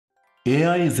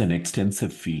AI is an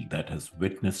extensive field that has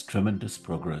witnessed tremendous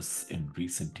progress in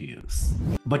recent years.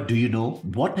 But do you know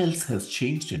what else has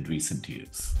changed in recent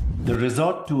years? The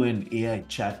resort to an AI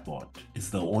chatbot is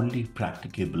the only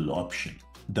practicable option.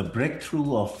 The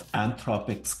breakthrough of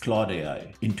Anthropic's Claude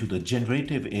AI into the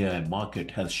generative AI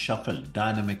market has shuffled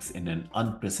dynamics in an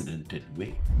unprecedented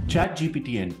way.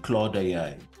 ChatGPT and Claude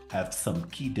AI have some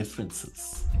key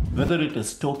differences. Whether it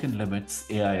is token limits,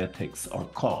 AI ethics, or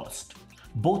cost,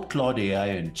 both Claude AI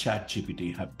and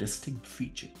ChatGPT have distinct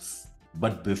features.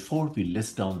 But before we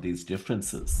list down these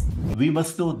differences, we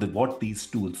must know what these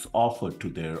tools offer to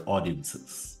their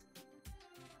audiences.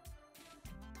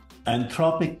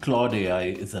 Anthropic Claude AI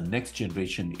is a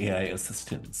next-generation AI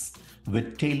assistant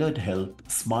with tailored help,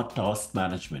 smart task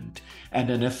management, and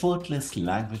an effortless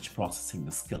language processing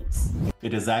skills.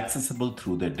 It is accessible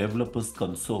through the developers'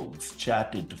 consoles,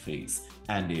 chat interface,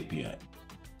 and API.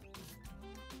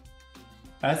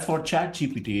 As for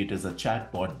ChatGPT, it is a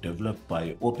chatbot developed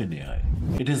by OpenAI.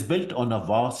 It is built on a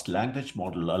vast language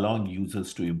model allowing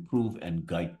users to improve and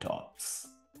guide thoughts.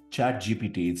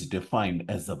 ChatGPT is defined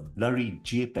as a blurry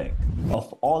JPEG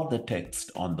of all the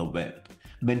text on the web,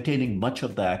 maintaining much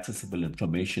of the accessible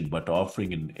information but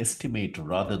offering an estimate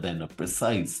rather than a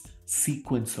precise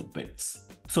sequence of bits.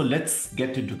 So let's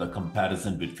get into the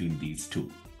comparison between these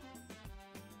two.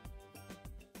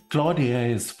 Claude AI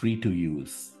is free to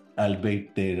use,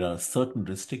 albeit there are certain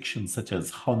restrictions such as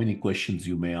how many questions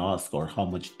you may ask or how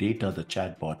much data the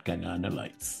chatbot can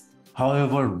analyze.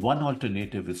 However, one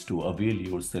alternative is to avail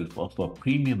yourself of a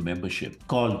premium membership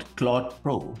called Claude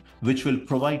Pro, which will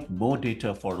provide more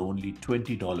data for only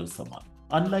 $20 a month.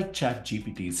 Unlike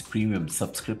ChatGPT's premium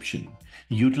subscription,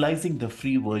 utilizing the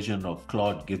free version of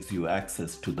Claude gives you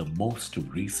access to the most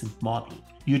recent model.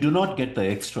 You do not get the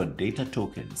extra data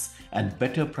tokens and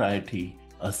better priority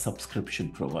a subscription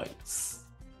provides.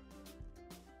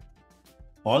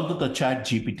 Although the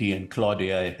ChatGPT and Claude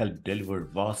AI help deliver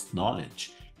vast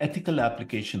knowledge, ethical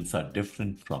applications are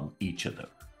different from each other.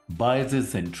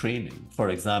 Biases in training, for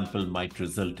example, might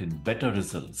result in better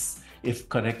results if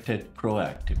corrected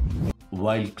proactively.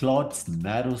 While Claude's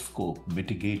narrow scope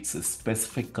mitigates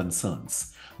specific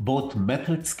concerns, both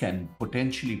methods can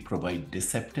potentially provide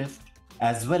deceptive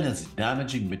as well as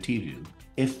damaging material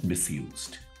if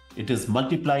misused. It is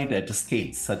multiplied at a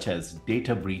scale such as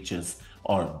data breaches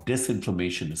or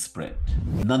disinformation spread.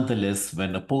 Nonetheless,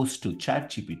 when opposed to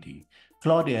ChatGPT,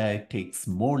 Claude AI takes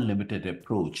more limited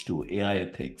approach to AI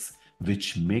ethics,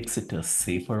 which makes it a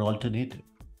safer alternative.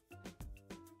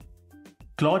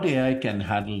 Claude AI can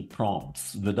handle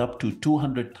prompts with up to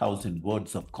 200,000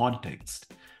 words of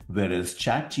context, whereas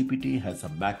ChatGPT has a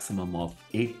maximum of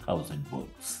 8,000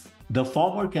 words. The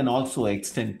former can also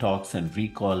extend talks and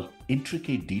recall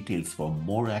intricate details for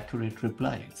more accurate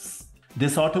replies.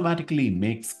 This automatically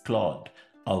makes Claude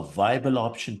a viable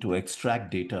option to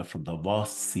extract data from the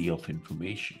vast sea of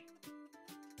information.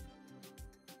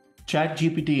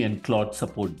 ChatGPT and Claude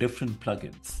support different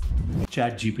plugins.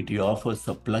 ChatGPT offers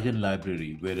a plugin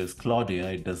library, whereas Claude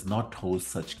AI does not host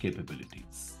such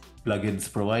capabilities.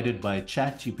 Plugins provided by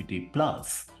ChatGPT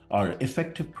Plus are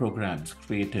effective programs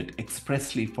created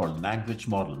expressly for language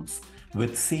models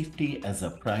with safety as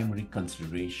a primary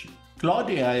consideration. Claude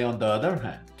AI, on the other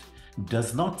hand,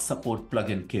 does not support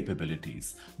plugin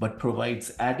capabilities but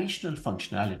provides additional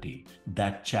functionality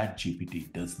that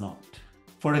ChatGPT does not.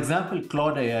 For example,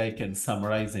 Claude AI can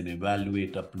summarize and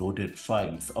evaluate uploaded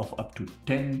files of up to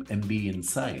 10 MB in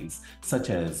size, such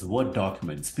as Word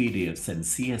documents, PDFs, and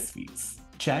CSVs.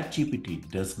 ChatGPT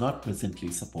does not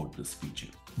presently support this feature.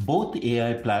 Both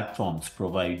AI platforms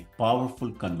provide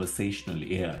powerful conversational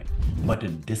AI, but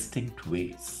in distinct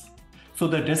ways. So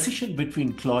the decision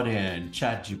between Claude AI and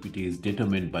ChatGPT is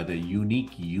determined by the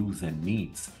unique use and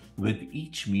needs, with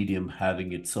each medium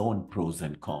having its own pros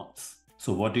and cons.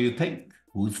 So what do you think?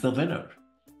 Who's the winner?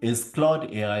 Is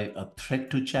Claude AI a threat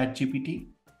to ChatGPT?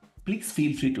 Please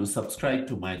feel free to subscribe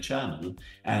to my channel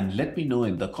and let me know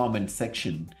in the comment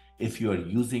section if you are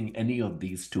using any of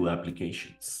these two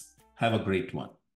applications. Have a great one.